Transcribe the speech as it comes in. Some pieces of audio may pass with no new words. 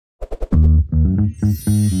Hey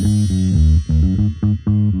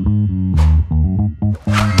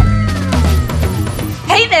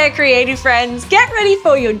there, creative friends! Get ready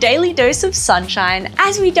for your daily dose of sunshine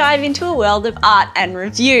as we dive into a world of art and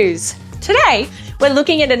reviews. Today, we're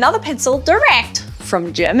looking at another pencil direct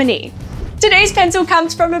from Germany. Today's pencil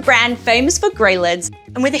comes from a brand famous for grey leads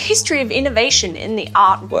and with a history of innovation in the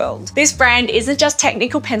art world. This brand isn't just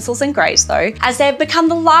technical pencils and greys though, as they've become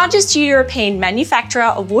the largest European manufacturer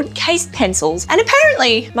of wood-cased pencils and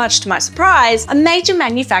apparently, much to my surprise, a major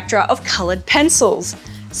manufacturer of coloured pencils.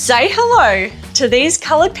 Say hello to these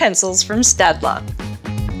coloured pencils from Staedtler.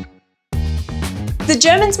 The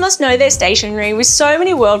Germans must know their stationery with so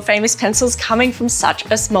many world-famous pencils coming from such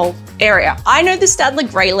a small area. I know the Staedtler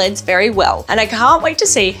grey leads very well, and I can't wait to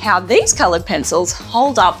see how these coloured pencils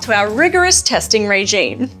hold up to our rigorous testing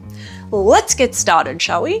regime. Let's get started,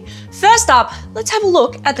 shall we? First up, let's have a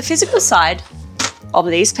look at the physical side of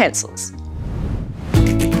these pencils.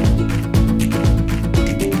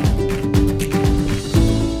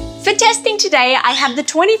 For testing today, I have the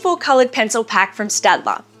 24 coloured pencil pack from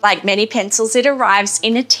Staedtler. Like many pencils, it arrives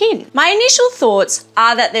in a tin. My initial thoughts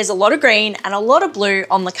are that there's a lot of green and a lot of blue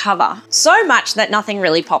on the cover. So much that nothing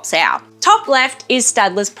really pops out. Top left is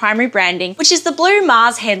Staedtler's primary branding, which is the blue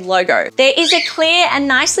Mars head logo. There is a clear and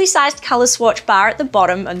nicely sized colour swatch bar at the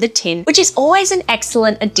bottom of the tin, which is always an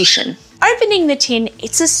excellent addition. Opening the tin,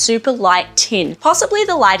 it's a super light tin, possibly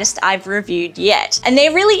the lightest I've reviewed yet. And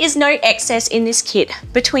there really is no excess in this kit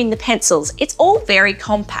between the pencils. It's all very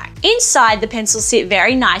compact. Inside, the pencils sit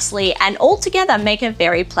very nicely and all together make a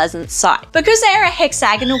very pleasant sight. Because they are a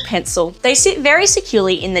hexagonal pencil, they sit very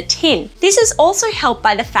securely in the tin. This is also helped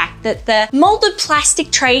by the fact that the molded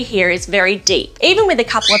plastic tray here is very deep. Even with a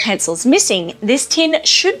couple of pencils missing, this tin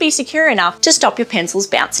should be secure enough to stop your pencils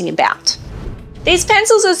bouncing about. These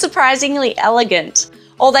pencils are surprisingly elegant,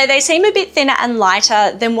 although they seem a bit thinner and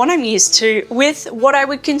lighter than what I'm used to with what I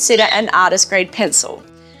would consider an artist grade pencil.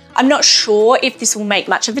 I'm not sure if this will make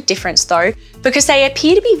much of a difference though, because they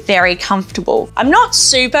appear to be very comfortable. I'm not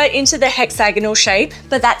super into the hexagonal shape,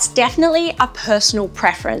 but that's definitely a personal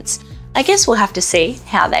preference. I guess we'll have to see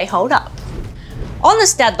how they hold up. On the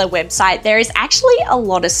Staedtler website, there is actually a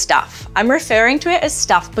lot of stuff. I'm referring to it as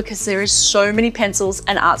stuff because there is so many pencils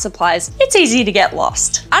and art supplies, it's easy to get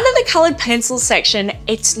lost. Under the coloured pencils section,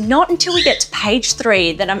 it's not until we get to page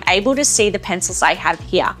 3 that I'm able to see the pencils I have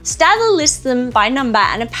here. Staedtler lists them by number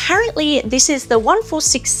and apparently this is the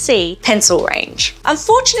 146C pencil range.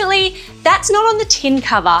 Unfortunately, that's not on the tin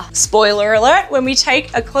cover. Spoiler alert, when we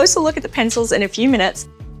take a closer look at the pencils in a few minutes,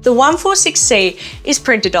 the 146C is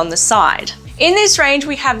printed on the side. In this range,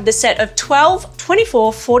 we have the set of 12,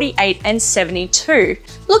 24, 48, and 72.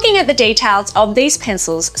 Looking at the details of these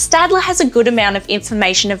pencils, Staedtler has a good amount of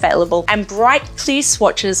information available and bright, clear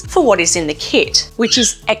swatches for what is in the kit, which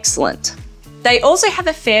is excellent. They also have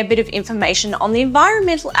a fair bit of information on the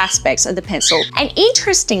environmental aspects of the pencil and,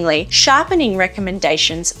 interestingly, sharpening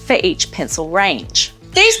recommendations for each pencil range.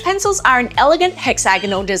 These pencils are an elegant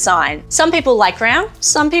hexagonal design. Some people like round,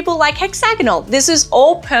 some people like hexagonal. This is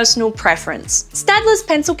all personal preference. Staedtler's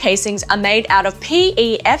pencil casings are made out of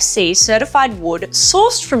PEFC certified wood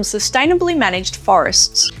sourced from sustainably managed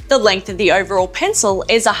forests. The length of the overall pencil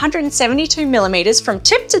is 172mm from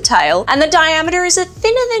tip to tail, and the diameter is a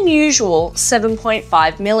thinner than usual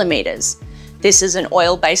 7.5mm. This is an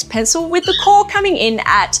oil-based pencil with the core coming in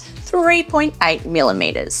at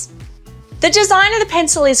 3.8mm. The design of the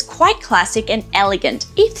pencil is quite classic and elegant,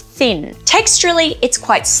 if thin. Texturally, it's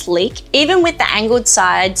quite sleek. Even with the angled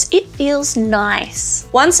sides, it feels nice.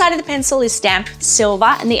 One side of the pencil is stamped with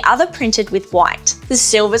silver and the other printed with white. The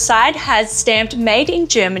silver side has stamped Made in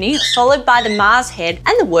Germany, followed by the Mars head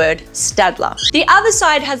and the word Staedtler. The other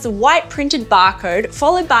side has the white printed barcode,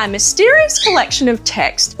 followed by a mysterious collection of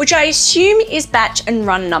text, which I assume is batch and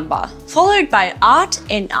run number, followed by Art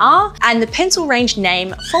NR and the pencil range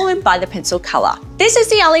name, followed by the pencil colour. This is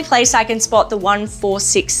the only place I can spot the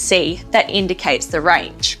 146C that indicates the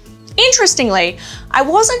range. Interestingly, I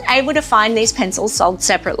wasn't able to find these pencils sold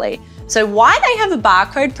separately, so why they have a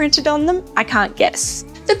barcode printed on them, I can't guess.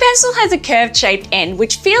 The pencil has a curved shaped end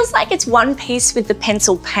which feels like it's one piece with the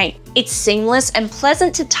pencil paint. It's seamless and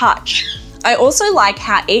pleasant to touch. I also like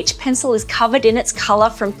how each pencil is covered in its colour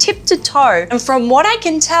from tip to toe, and from what I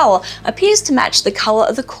can tell, appears to match the colour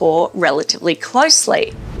of the core relatively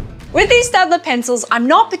closely. With these Staedtler pencils, I'm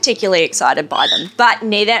not particularly excited by them, but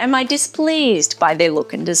neither am I displeased by their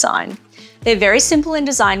look and design. They're very simple in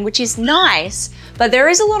design, which is nice, but there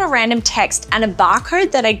is a lot of random text and a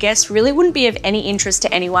barcode that I guess really wouldn't be of any interest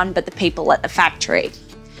to anyone but the people at the factory.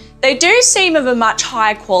 They do seem of a much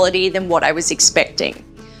higher quality than what I was expecting.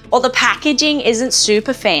 While the packaging isn't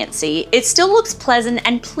super fancy, it still looks pleasant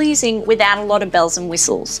and pleasing without a lot of bells and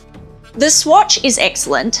whistles. The swatch is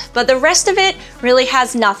excellent, but the rest of it really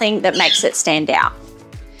has nothing that makes it stand out.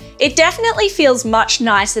 It definitely feels much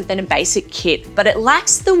nicer than a basic kit, but it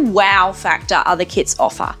lacks the wow factor other kits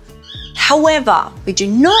offer. However, we do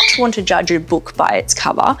not want to judge a book by its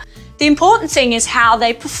cover. The important thing is how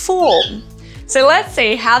they perform. So let's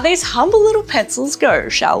see how these humble little pencils go,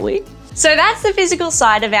 shall we? So that's the physical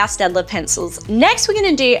side of our Staedtler pencils. Next, we're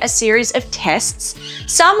going to do a series of tests,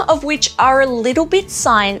 some of which are a little bit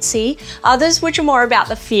sciencey, others which are more about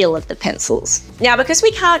the feel of the pencils. Now, because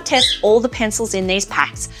we can't test all the pencils in these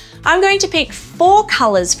packs, I'm going to pick 4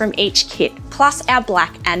 colours from each kit, plus our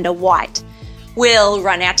black and a white. We'll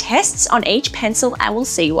run our tests on each pencil and we'll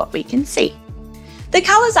see what we can see. The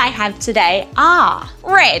colours I have today are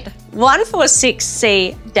red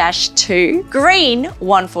 146C-2, green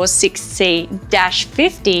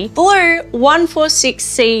 146C-50, blue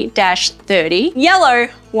 146C-30, yellow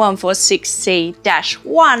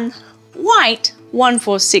 146C-1, white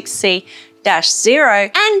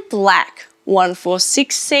 146C-0, and black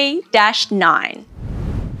 146C-9.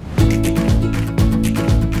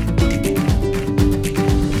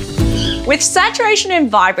 With saturation and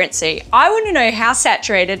vibrancy, I want to know how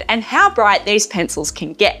saturated and how bright these pencils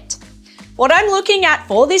can get. What I'm looking at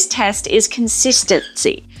for this test is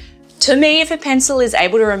consistency. To me, if a pencil is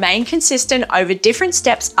able to remain consistent over different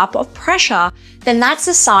steps up of pressure, then that's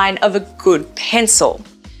a sign of a good pencil.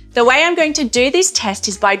 The way I'm going to do this test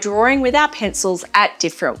is by drawing with our pencils at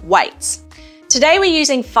different weights. Today we're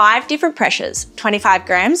using 5 different pressures: 25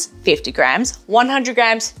 grams, 50 grams, 100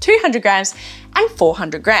 grams, 200 grams, and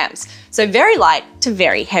 400 grams. So very light to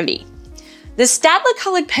very heavy. The Staedtler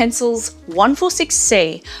coloured pencils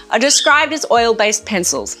 146C are described as oil-based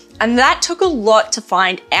pencils, and that took a lot to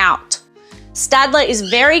find out. Staedtler is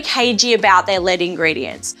very cagey about their lead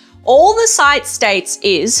ingredients. All the site states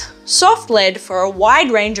is soft lead for a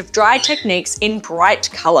wide range of dry techniques in bright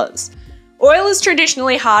colours. Oil is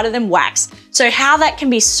traditionally harder than wax, so how that can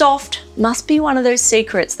be soft must be one of those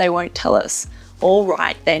secrets they won't tell us. All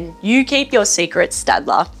right then, you keep your secrets,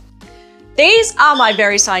 Staedtler. These are my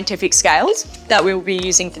very scientific scales that we'll be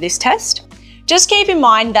using for this test. Just keep in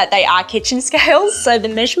mind that they are kitchen scales, so the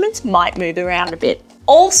measurements might move around a bit.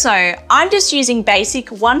 Also, I'm just using basic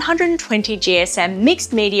 120 GSM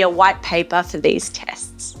mixed media white paper for these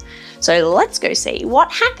tests. So let's go see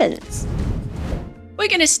what happens. We're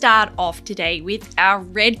going to start off today with our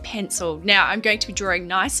red pencil. Now I'm going to be drawing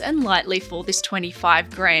nice and lightly for this 25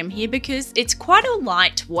 gram here because it's quite a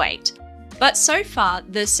light weight. But so far,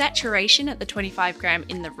 the saturation at the 25 gram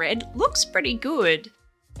in the red looks pretty good.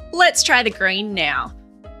 Let's try the green now.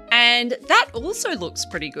 And that also looks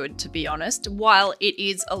pretty good, to be honest. While it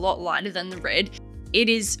is a lot lighter than the red, it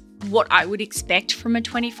is what I would expect from a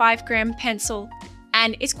 25 gram pencil.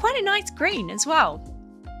 And it's quite a nice green as well.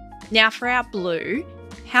 Now for our blue,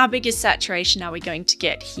 how big a saturation are we going to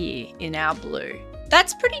get here in our blue?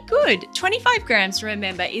 That's pretty good. 25 grams,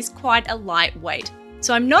 remember, is quite a lightweight.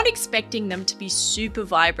 So I'm not expecting them to be super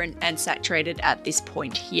vibrant and saturated at this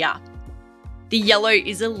point here. The yellow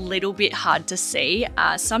is a little bit hard to see.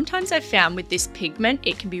 Sometimes I've found with this pigment,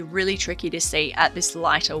 it can be really tricky to see at this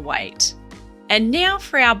lighter weight. And now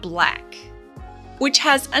for our black, which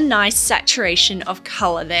has a nice saturation of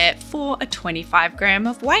colour there for a 25 gram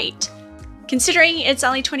of weight. Considering it's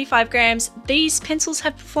only 25 grams, these pencils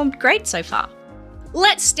have performed great so far.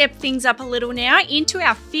 Let's step things up a little now into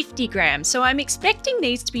our 50 grams. So I'm expecting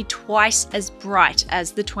these to be twice as bright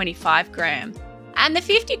as the 25 gram. And the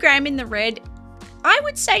 50 gram in the red, I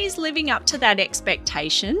would say is living up to that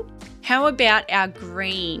expectation. How about our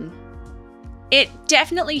green? It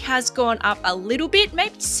definitely has gone up a little bit,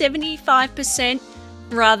 maybe 75%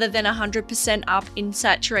 rather than 100% up in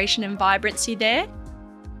saturation and vibrancy there.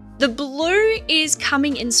 The blue is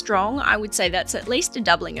coming in strong. I would say that's at least a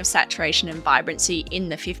doubling of saturation and vibrancy in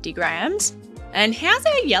the 50 grams. And how's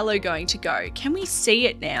our yellow going to go? Can we see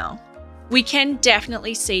it now? We can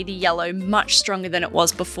definitely see the yellow much stronger than it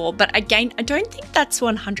was before, but again, I don't think that's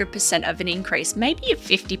 100% of an increase, maybe a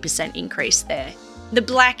 50% increase there. The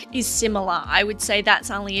black is similar. I would say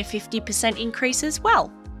that's only a 50% increase as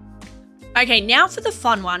well. Okay, now for the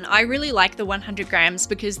fun one. I really like the 100 grams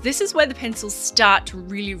because this is where the pencils start to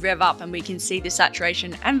really rev up and we can see the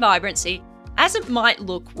saturation and vibrancy as it might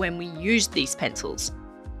look when we use these pencils.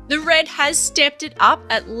 The red has stepped it up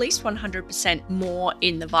at least 100% more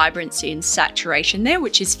in the vibrancy and saturation there,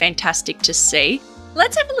 which is fantastic to see.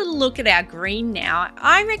 Let's have a little look at our green now.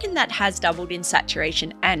 I reckon that has doubled in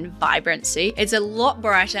saturation and vibrancy. It's a lot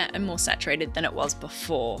brighter and more saturated than it was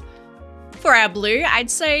before. For our blue, I'd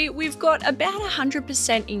say we've got about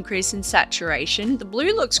 100% increase in saturation. The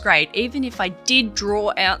blue looks great, even if I did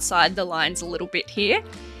draw outside the lines a little bit here.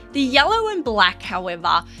 The yellow and black,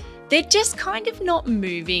 however, they're just kind of not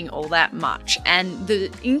moving all that much, and the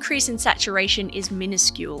increase in saturation is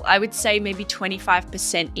minuscule. I would say maybe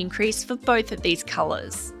 25% increase for both of these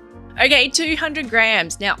colors. Okay, 200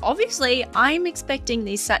 grams. Now, obviously, I'm expecting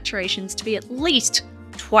these saturations to be at least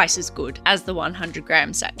twice as good as the 100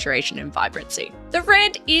 gram saturation and vibrancy. The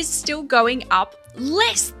red is still going up,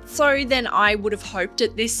 less so than I would have hoped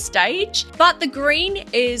at this stage, but the green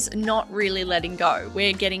is not really letting go.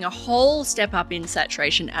 We're getting a whole step up in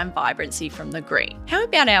saturation and vibrancy from the green. How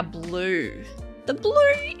about our blue? The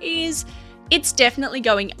blue it's definitely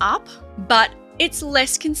going up, but it's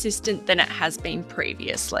less consistent than it has been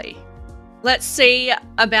previously. Let's see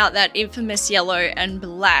about that infamous yellow and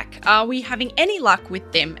black. Are we having any luck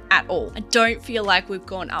with them at all? I don't feel like we've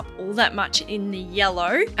gone up all that much in the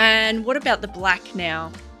yellow. And what about the black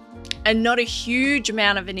now? And not a huge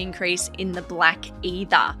amount of an increase in the black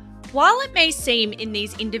either. While it may seem in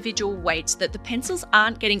these individual weights that the pencils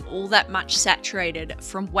aren't getting all that much saturated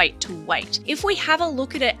from weight to weight, if we have a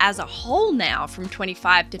look at it as a whole now, from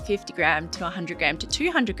 25 to 50 gram to 100 gram to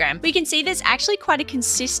 200 gram, we can see there's actually quite a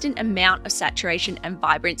consistent amount of saturation and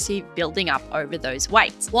vibrancy building up over those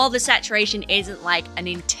weights. While the saturation isn't like an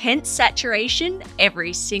intense saturation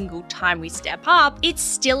every single time we step up, it's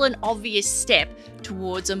still an obvious step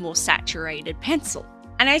towards a more saturated pencil.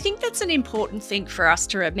 And I think that's an important thing for us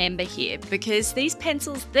to remember here, because these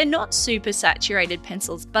pencils, they're not super saturated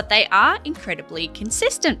pencils, but they are incredibly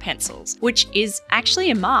consistent pencils, which is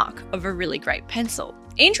actually a mark of a really great pencil.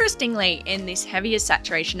 Interestingly, in this heavier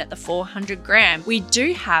saturation at the 400 gram, we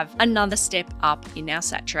do have another step up in our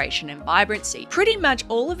saturation and vibrancy. Pretty much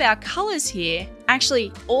all of our colors here,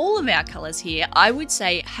 actually all of our colors here, I would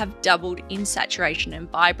say have doubled in saturation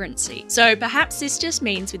and vibrancy. So perhaps this just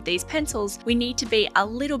means with these pencils, we need to be a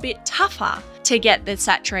little bit tougher to get the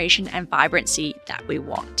saturation and vibrancy that we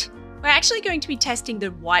want. We're actually going to be testing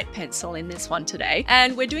the white pencil in this one today,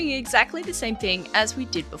 and we're doing exactly the same thing as we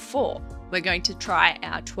did before. We're going to try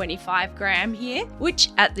our 25 gram here,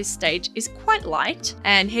 which at this stage is quite light,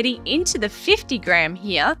 and heading into the 50 gram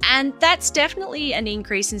here. And that's definitely an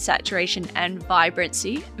increase in saturation and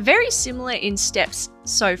vibrancy, very similar in steps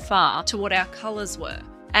so far to what our colors were.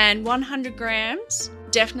 And 100 grams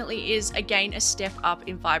definitely is again a step up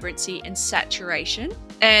in vibrancy and saturation.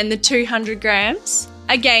 And the 200 grams,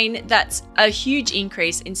 again, that's a huge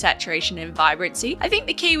increase in saturation and vibrancy. I think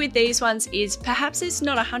the key with these ones is perhaps it's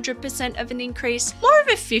not 100% of an increase, more of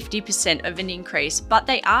a 50% of an increase, but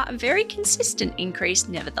they are a very consistent increase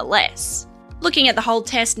nevertheless. Looking at the whole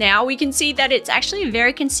test now, we can see that it's actually a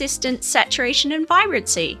very consistent saturation and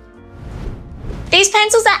vibrancy. These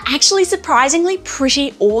pencils are actually surprisingly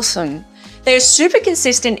pretty awesome. They're super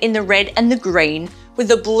consistent in the red and the green, with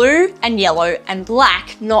the blue and yellow and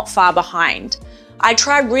black not far behind. I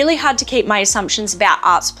try really hard to keep my assumptions about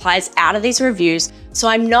art supplies out of these reviews, so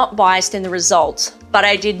I'm not biased in the results, but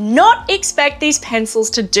I did not expect these pencils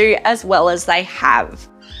to do as well as they have.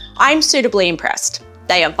 I'm suitably impressed.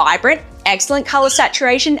 They are vibrant, excellent color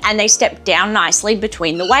saturation, and they step down nicely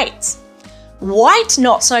between the weights. White,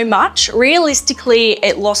 not so much. Realistically,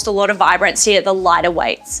 it lost a lot of vibrancy at the lighter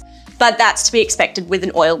weights, but that's to be expected with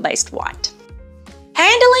an oil-based white.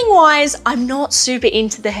 Handling wise, I'm not super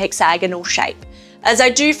into the hexagonal shape, as I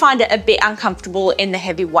do find it a bit uncomfortable in the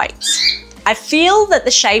heavy weights. I feel that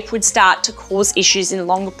the shape would start to cause issues in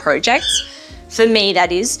longer projects. For me,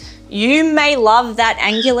 that is. You may love that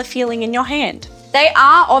angular feeling in your hand. They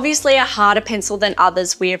are obviously a harder pencil than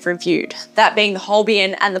others we have reviewed, that being the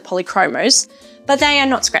Holbein and the Polychromos, but they are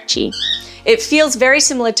not scratchy. It feels very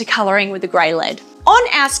similar to colouring with a grey lead.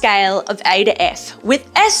 On our scale of A to F, with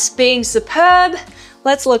S being superb,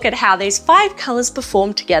 let's look at how these 5 colours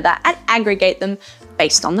perform together and aggregate them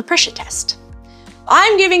based on the pressure test.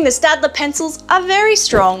 I'm giving the Staedtler pencils a very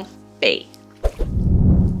strong B.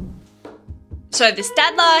 So the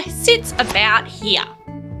Staedtler sits about here.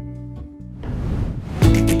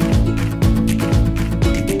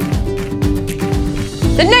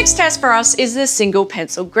 The next test for us is the single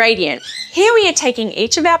pencil gradient. Here we are taking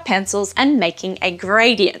each of our pencils and making a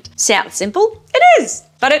gradient. Sounds simple? It is,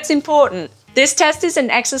 but it's important. This test is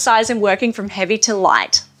an exercise in working from heavy to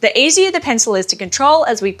light. The easier the pencil is to control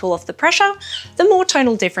as we pull off the pressure, the more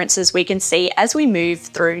tonal differences we can see as we move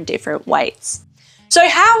through different weights. So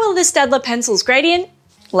how will the Staedtler pencils gradient?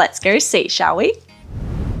 Let's go see, shall we?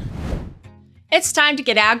 It's time to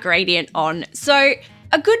get our gradient on. So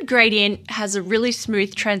a good gradient has a really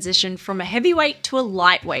smooth transition from a heavyweight to a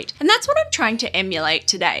lightweight, and that's what I'm trying to emulate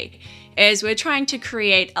today. is we're trying to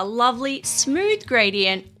create a lovely smooth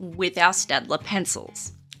gradient with our Staedtler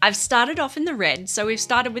pencils. I've started off in the red, so we've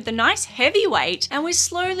started with a nice heavy weight and we're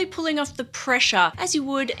slowly pulling off the pressure as you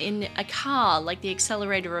would in a car, like the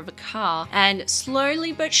accelerator of a car. And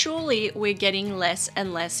slowly but surely, we're getting less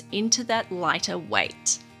and less into that lighter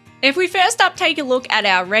weight. If we first up take a look at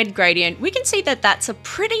our red gradient, we can see that that's a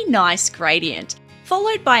pretty nice gradient.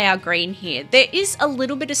 Followed by our green here. There is a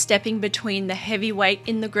little bit of stepping between the heavy weight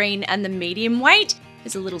in the green and the medium weight.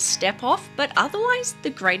 There's a little step off, but otherwise the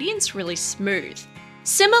gradient's really smooth.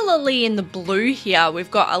 Similarly in the blue here, we've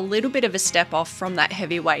got a little bit of a step off from that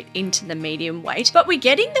heavy weight into the medium weight, but we're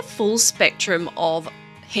getting the full spectrum of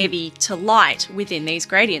heavy to light within these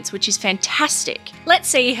gradients, which is fantastic. Let's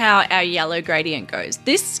see how our yellow gradient goes.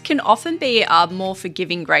 This can often be a more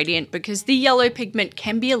forgiving gradient because the yellow pigment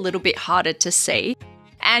can be a little bit harder to see.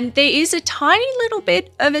 And there is a tiny little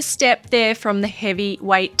bit of a step there from the heavy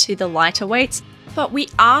weight to the lighter weights, but we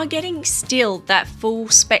are getting still that full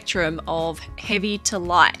spectrum of heavy to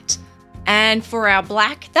light. And for our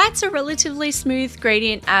black, that's a relatively smooth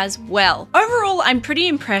gradient as well. Overall, I'm pretty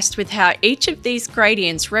impressed with how each of these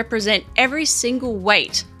gradients represent every single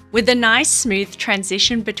weight with a nice smooth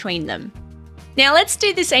transition between them. Now let's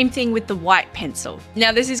do the same thing with the white pencil.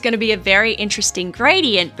 Now this is going to be a very interesting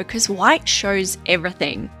gradient because white shows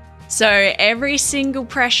everything. So every single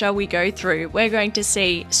pressure we go through, we're going to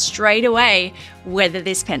see straight away whether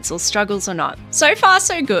this pencil struggles or not. So far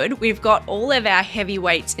so good, we've got all of our heavy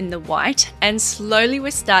weights in the white and slowly we're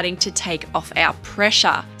starting to take off our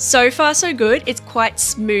pressure. So far so good, it's quite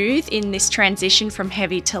smooth in this transition from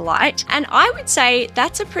heavy to light, and I would say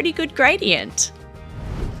that's a pretty good gradient.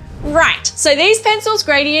 Right, so these pencils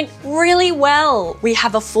gradient really well. We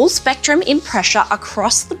have a full spectrum in pressure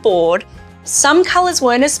across the board. Some colours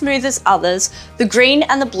weren't as smooth as others. The green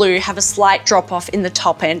and the blue have a slight drop off in the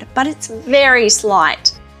top end, but it's very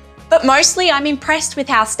slight. But mostly I'm impressed with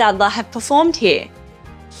how Staedtler have performed here.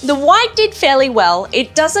 The white did fairly well.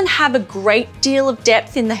 It doesn't have a great deal of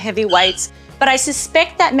depth in the heavy weights, but I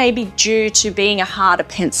suspect that may be due to being a harder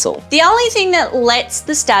pencil. The only thing that lets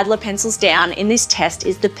the Staedtler pencils down in this test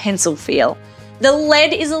is the pencil feel. The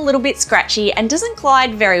lead is a little bit scratchy and doesn't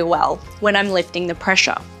glide very well when I'm lifting the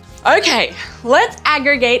pressure. Okay, let's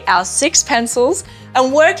aggregate our 6 pencils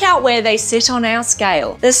and work out where they sit on our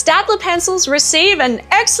scale. The Staedtler pencils receive an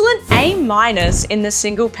excellent A- in the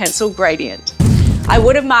single pencil gradient. I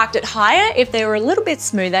would have marked it higher if they were a little bit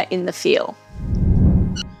smoother in the feel.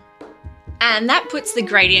 And that puts the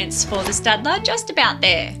gradients for the Staedtler just about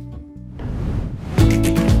there.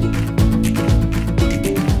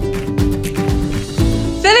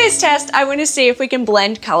 For this test, I want to see if we can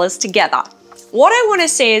blend colours together. What I want to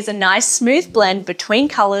see is a nice smooth blend between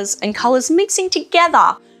colours and colours mixing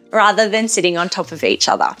together rather than sitting on top of each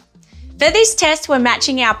other. For this test, we're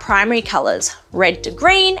matching our primary colours, red to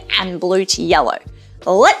green and blue to yellow.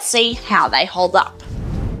 Let's see how they hold up.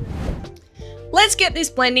 Let's get this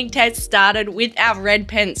blending test started with our red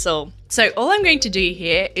pencil. So all I'm going to do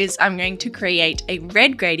here is I'm going to create a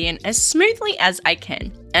red gradient as smoothly as I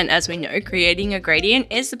can. And as we know, creating a gradient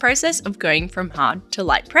is the process of going from hard to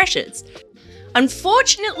light pressures.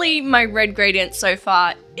 Unfortunately, my red gradient so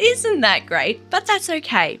far isn't that great, but that's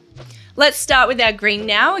okay. Let's start with our green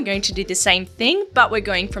now. We're going to do the same thing, but we're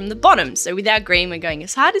going from the bottom. So with our green, we're going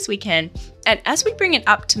as hard as we can. And as we bring it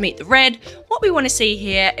up to meet the red, what we want to see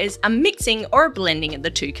here is a mixing or a blending of the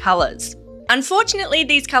two colours. Unfortunately,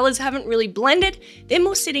 these colours haven't really blended. They're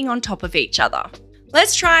more sitting on top of each other.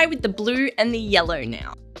 Let's try with the blue and the yellow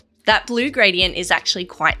now. That blue gradient is actually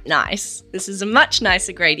quite nice. This is a much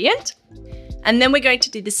nicer gradient. And then we're going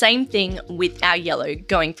to do the same thing with our yellow,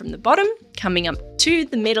 going from the bottom, coming up to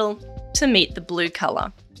the middle to meet the blue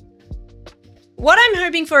colour. What I'm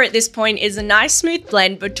hoping for at this point is a nice smooth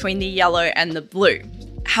blend between the yellow and the blue.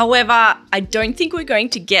 However, I don't think we're going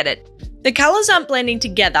to get it. The colours aren't blending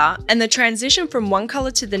together and the transition from one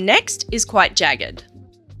colour to the next is quite jagged.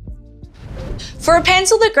 For a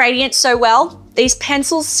pencil that gradients so well, these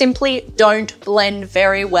pencils simply don't blend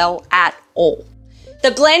very well at all. The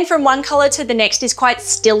blend from one colour to the next is quite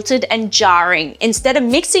stilted and jarring. Instead of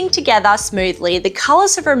mixing together smoothly, the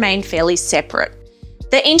colours have remained fairly separate.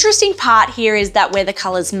 The interesting part here is that where the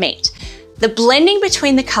colours meet, the blending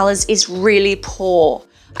between the colours is really poor.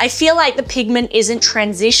 I feel like the pigment isn't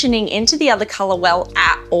transitioning into the other colour well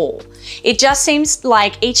at all. It just seems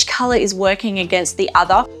like each colour is working against the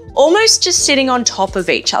other, almost just sitting on top of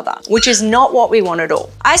each other, which is not what we want at all.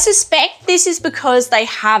 I suspect this is because they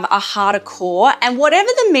have a harder core, and whatever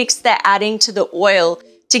the mix they're adding to the oil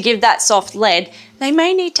to give that soft lead, they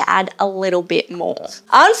may need to add a little bit more.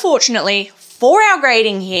 Unfortunately, for our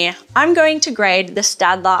grading here, I'm going to grade the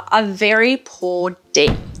Staedtler a very poor D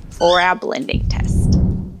for our blending test.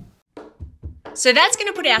 So that's going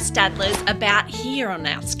to put our Staedtlers about here on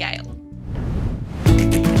our scale.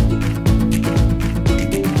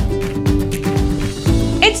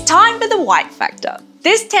 It's time for the white factor.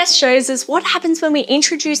 This test shows us what happens when we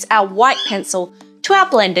introduce our white pencil to our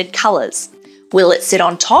blended colours. Will it sit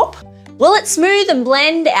on top? Will it smooth and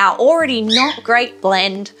blend our already not great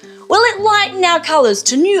blend? Will it lighten our colours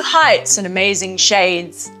to new heights and amazing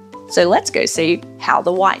shades? So let's go see how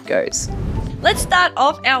the white goes. Let's start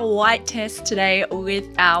off our white test today with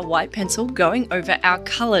our white pencil going over our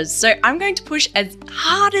colours. So I'm going to push as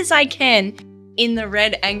hard as I can in the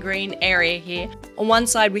red and green area here. On one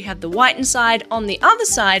side we have the whitened side, on the other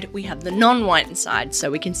side we have the non-whitened side, so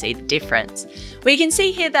we can see the difference. We can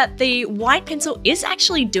see here that the white pencil is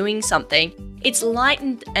actually doing something. It's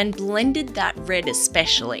lightened and blended that red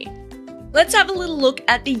especially. Let's have a little look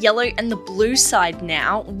at the yellow and the blue side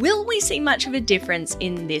now. Will we see much of a difference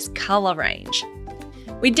in this colour range?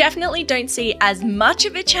 We definitely don't see as much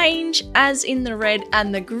of a change as in the red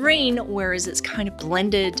and the green, whereas it's kind of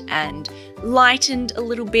blended and lightened a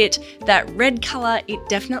little bit. That red colour, it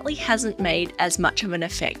definitely hasn't made as much of an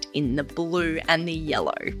effect in the blue and the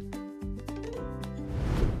yellow.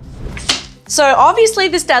 So obviously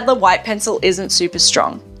the Staedtler white pencil isn't super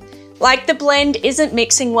strong. Like the blend isn't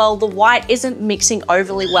mixing well, the white isn't mixing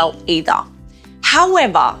overly well either.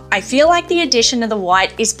 However, I feel like the addition of the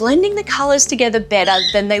white is blending the colours together better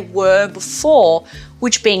than they were before,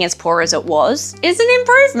 which being as poor as it was, is an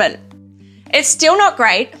improvement. It's still not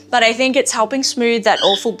great, but I think it's helping smooth that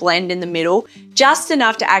awful blend in the middle, just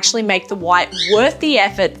enough to actually make the white worth the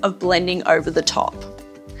effort of blending over the top.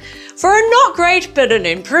 For a not great but an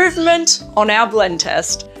improvement on our blend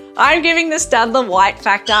test, I'm giving the Staedtler white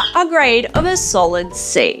factor a grade of a solid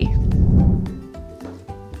C.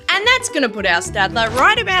 And that's going to put our Staedtler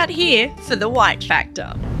right about here for the white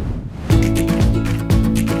factor.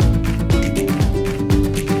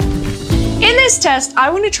 In this test, I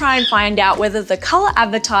want to try and find out whether the colour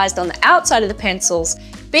advertised on the outside of the pencils,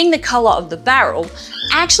 being the colour of the barrel,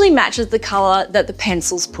 actually matches the colour that the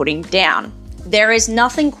pencil's putting down. There is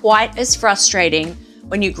nothing quite as frustrating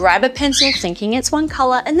when you grab a pencil thinking it's one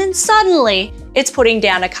colour and then suddenly it's putting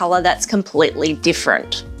down a colour that's completely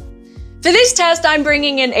different. For this test, I'm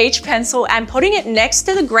bringing in each pencil and putting it next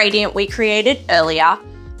to the gradient we created earlier.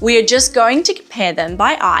 We are just going to compare them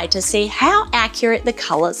by eye to see how accurate the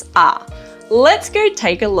colours are. Let's go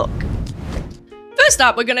take a look. First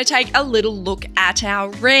up, we're going to take a little look at our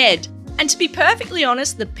red. And to be perfectly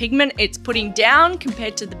honest, the pigment it's putting down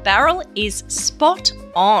compared to the barrel is spot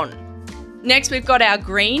on. Next, we've got our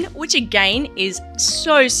green, which again is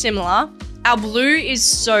so similar. Our blue is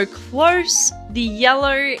so close. The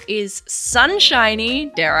yellow is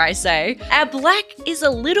sunshiny, dare I say. Our black is a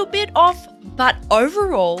little bit off, but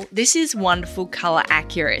overall, this is wonderful colour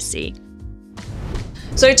accuracy.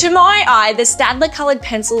 So to my eye, the Staedtler coloured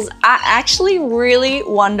pencils are actually really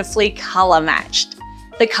wonderfully colour matched.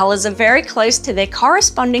 The colours are very close to their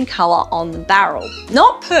corresponding colour on the barrel.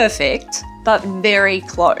 Not perfect, but very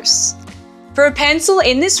close. For a pencil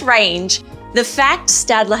in this range, the fact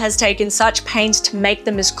Staedtler has taken such pains to make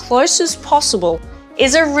them as close as possible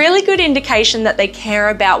is a really good indication that they care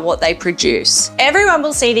about what they produce. Everyone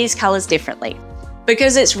will see these colours differently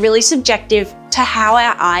because it's really subjective to how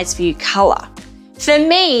our eyes view colour. For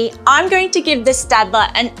me, I'm going to give the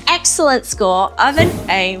Staedtler an excellent score of an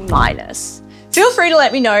A-. Feel free to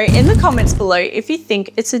let me know in the comments below if you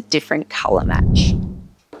think it's a different colour match.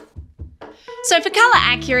 So for colour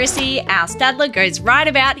accuracy, our Staedtler goes right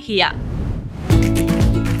about here.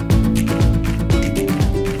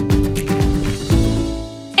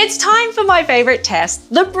 It's time for my favourite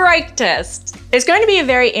test, the break test. It's going to be a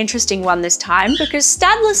very interesting one this time because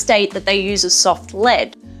Staedtler state that they use a soft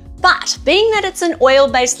lead. But being that it's an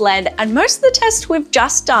oil-based lead and most of the tests we've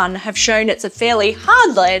just done have shown it's a fairly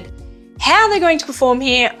hard lead, how they're going to perform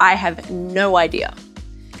here, I have no idea.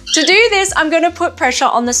 To do this, I'm going to put pressure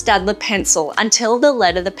on the Staedtler pencil until the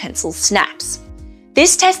lead of the pencil snaps.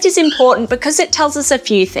 This test is important because it tells us a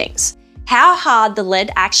few things. How hard the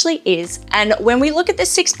lead actually is, and when we look at the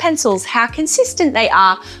 6 pencils, how consistent they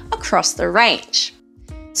are across the range.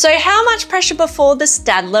 So how much pressure before the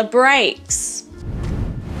Staedtler breaks?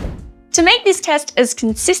 To make this test as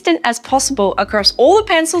consistent as possible across all the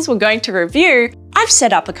pencils we're going to review, I've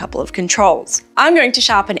set up a couple of controls. I'm going to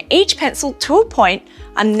sharpen each pencil to a point.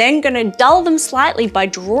 I'm then going to dull them slightly by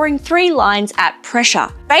drawing 3 lines at pressure.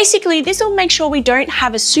 Basically, this will make sure we don't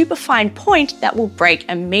have a super fine point that will break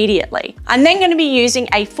immediately. I'm then going to be using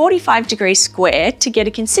a 45-degree square to get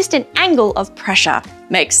a consistent angle of pressure.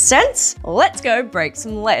 Makes sense? Let's go break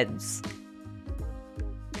some leads.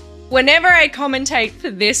 Whenever I commentate for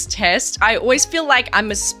this test, I always feel like I'm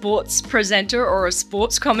a sports presenter or a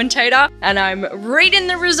sports commentator, and I'm reading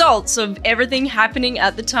the results of everything happening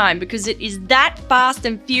at the time because it is that fast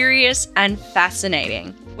and furious and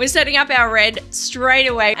fascinating. We're setting up our red straight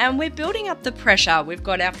away and we're building up the pressure. We've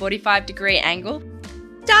got our 45-degree angle,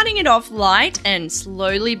 starting it off light and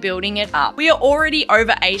slowly building it up. We are already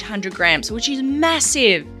over 800 grams, which is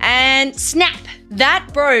massive. And snap! That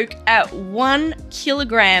broke at 1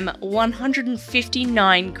 kilogram,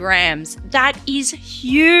 159 grams. That is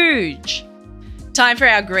huge. Time for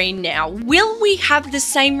our green now. Will we have the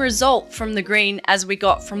same result from the green as we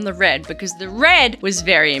got from the red? Because the red was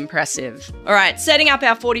very impressive. All right, setting up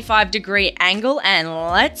our 45-degree angle and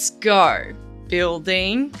let's go.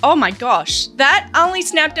 Building. Oh my gosh, that only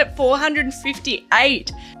snapped at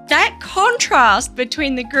 458. That contrast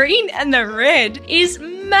between the green and the red is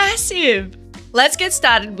massive. Let's get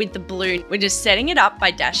started with the blue. We're just setting it up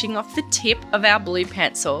by dashing off the tip of our blue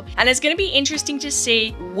pencil. And it's going to be interesting to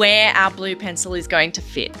see where our blue pencil is going to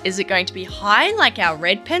fit. Is it going to be high like our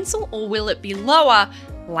red pencil, or will it be lower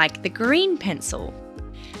like the green pencil?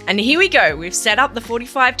 And here we go. We've set up the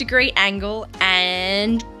 45-degree angle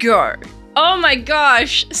and go. Oh my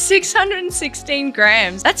gosh, 616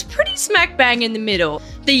 grams. That's pretty smack bang in the middle.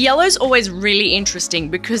 The yellow's always really interesting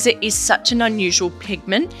because it is such an unusual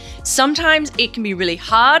pigment. Sometimes it can be really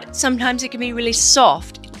hard, sometimes it can be really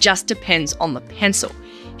soft. It just depends on the pencil.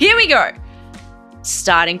 Here we go.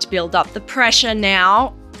 Starting to build up the pressure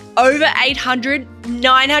now. Over 800,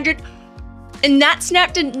 900, and that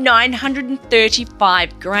snapped at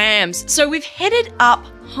 935 grams. So we've headed up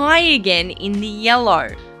high again in the yellow.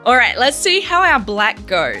 All right, let's see how our black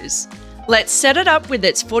goes. Let's set it up with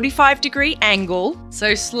its 45-degree angle.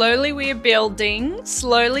 So slowly we are building,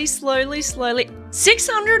 slowly.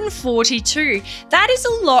 642. That is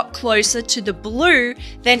a lot closer to the blue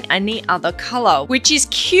than any other color, which is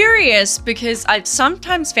curious because I've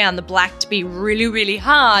sometimes found the black to be really, really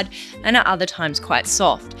hard and at other times quite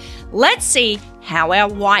soft. Let's see how our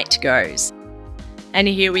white goes. And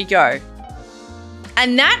here we go.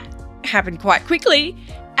 And that happened quite quickly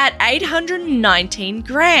at 819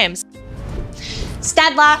 grams.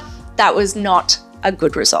 Staedtler, that was not a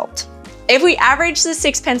good result. If we average the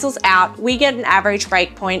 6 pencils out, we get an average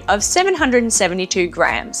break point of 772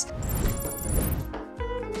 grams.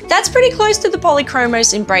 That's pretty close to the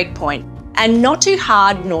polychromos in break point, and not too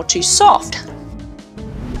hard nor too soft.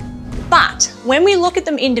 But when we look at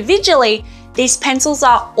them individually, these pencils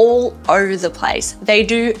are all over the place. They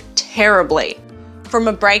do terribly. From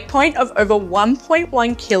a break point of over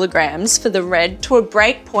 1.1 kilograms for the red to a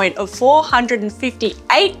break point of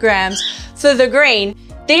 458 grams for the green,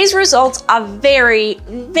 these results are very,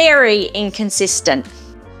 very inconsistent.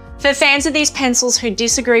 For fans of these pencils who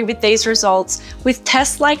disagree with these results, with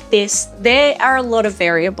tests like this, there are a lot of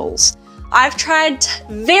variables. I've tried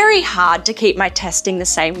very hard to keep my testing the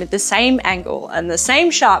same with the same angle and the same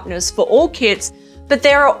sharpness for all kits, but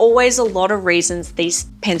there are always a lot of reasons these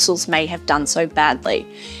pencils may have done so badly.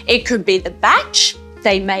 It could be the batch,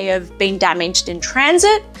 they may have been damaged in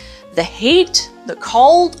transit, the heat, the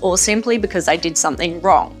cold, or simply because I did something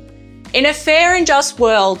wrong. In a fair and just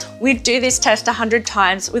world, we'd do this test 100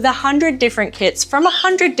 times with 100 different kits from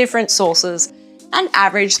 100 different sources and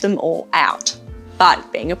average them all out.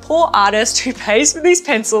 But being a poor artist who pays for these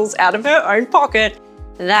pencils out of her own pocket,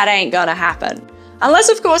 that ain't gonna happen. Unless,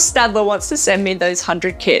 of course, Staedtler wants to send me those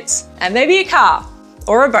 100 kits, and maybe a car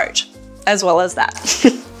or a boat, as well as that.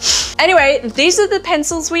 Anyway, these are the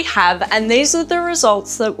pencils we have, and these are the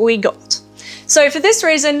results that we got. So for this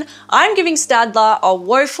reason, I'm giving Staedtler a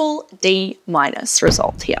woeful D-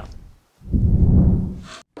 result here.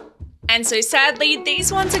 And so sadly,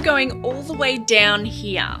 these ones are going all the way down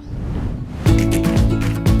here.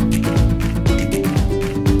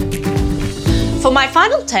 For my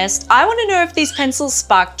final test, I want to know if these pencils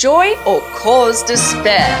spark joy or cause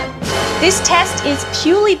despair. This test is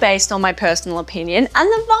purely based on my personal opinion and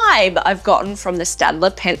the vibe I've gotten from the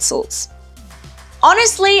Staedtler pencils.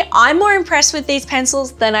 Honestly, I'm more impressed with these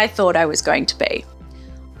pencils than I thought I was going to be.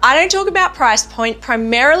 I don't talk about price point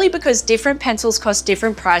primarily because different pencils cost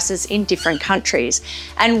different prices in different countries,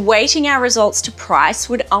 and weighting our results to price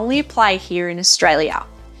would only apply here in Australia.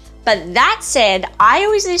 But that said, I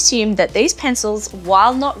always assumed that these pencils,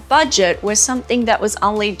 while not budget, were something that was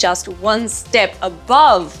only just one step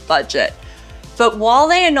above budget. But while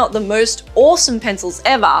they are not the most awesome pencils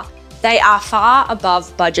ever, they are far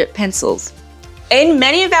above budget pencils. In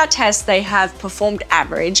many of our tests, they have performed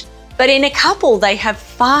average, but in a couple, they have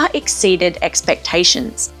far exceeded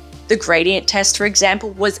expectations. The gradient test, for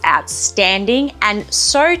example, was outstanding, and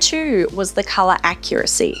so too was the color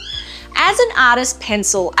accuracy. As an artist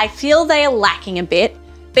pencil, I feel they are lacking a bit,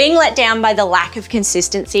 being let down by the lack of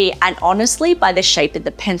consistency and honestly by the shape of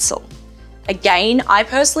the pencil. Again, I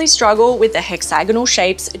personally struggle with the hexagonal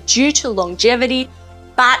shapes due to longevity,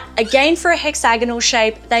 but again, for a hexagonal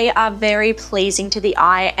shape, they are very pleasing to the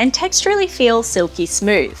eye and texturally feel silky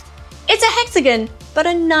smooth. It's a hexagon, but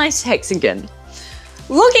a nice hexagon.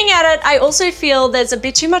 Looking at it, I also feel there's a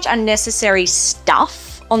bit too much unnecessary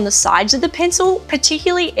stuff on the sides of the pencil,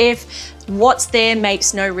 particularly if what's there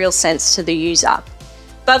makes no real sense to the user.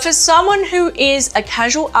 But for someone who is a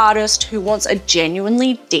casual artist who wants a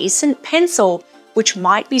genuinely decent pencil, which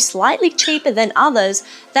might be slightly cheaper than others,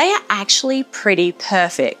 they are actually pretty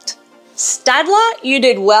perfect. Staedtler, you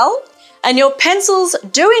did well, and your pencils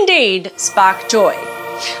do indeed spark joy.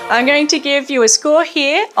 I'm going to give you a score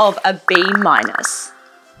here of a B-.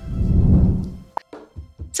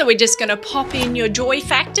 So we're just gonna pop in your joy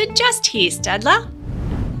factor just here, Staedtler.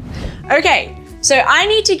 Okay, so I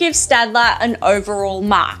need to give Staedtler an overall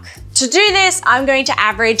mark. To do this, I'm going to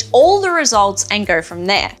average all the results and go from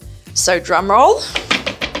there. So drum roll.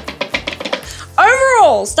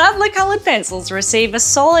 Overall, Staedtler colored pencils receive a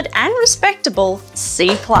solid and respectable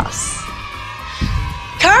C+.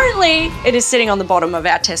 Currently, it is sitting on the bottom of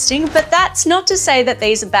our testing, but that's not to say that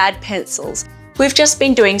these are bad pencils. We've just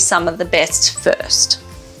been doing some of the best first.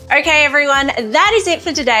 Okay everyone, that is it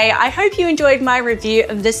for today. I hope you enjoyed my review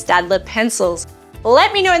of the Staedtler pencils.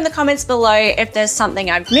 Let me know in the comments below if there's something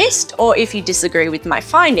I've missed or if you disagree with my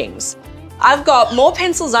findings. I've got more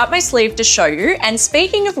pencils up my sleeve to show you, and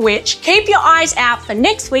speaking of which, keep your eyes out for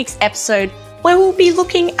next week's episode where we'll be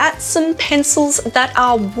looking at some pencils that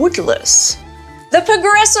are woodless. The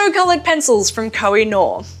Progresso colored pencils from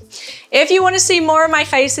Koh-i-Noor. If you want to see more of my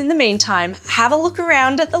face in the meantime, have a look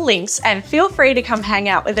around at the links and feel free to come hang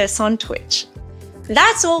out with us on Twitch.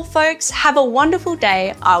 That's all folks, have a wonderful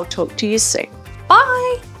day, I'll talk to you soon.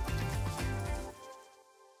 Bye!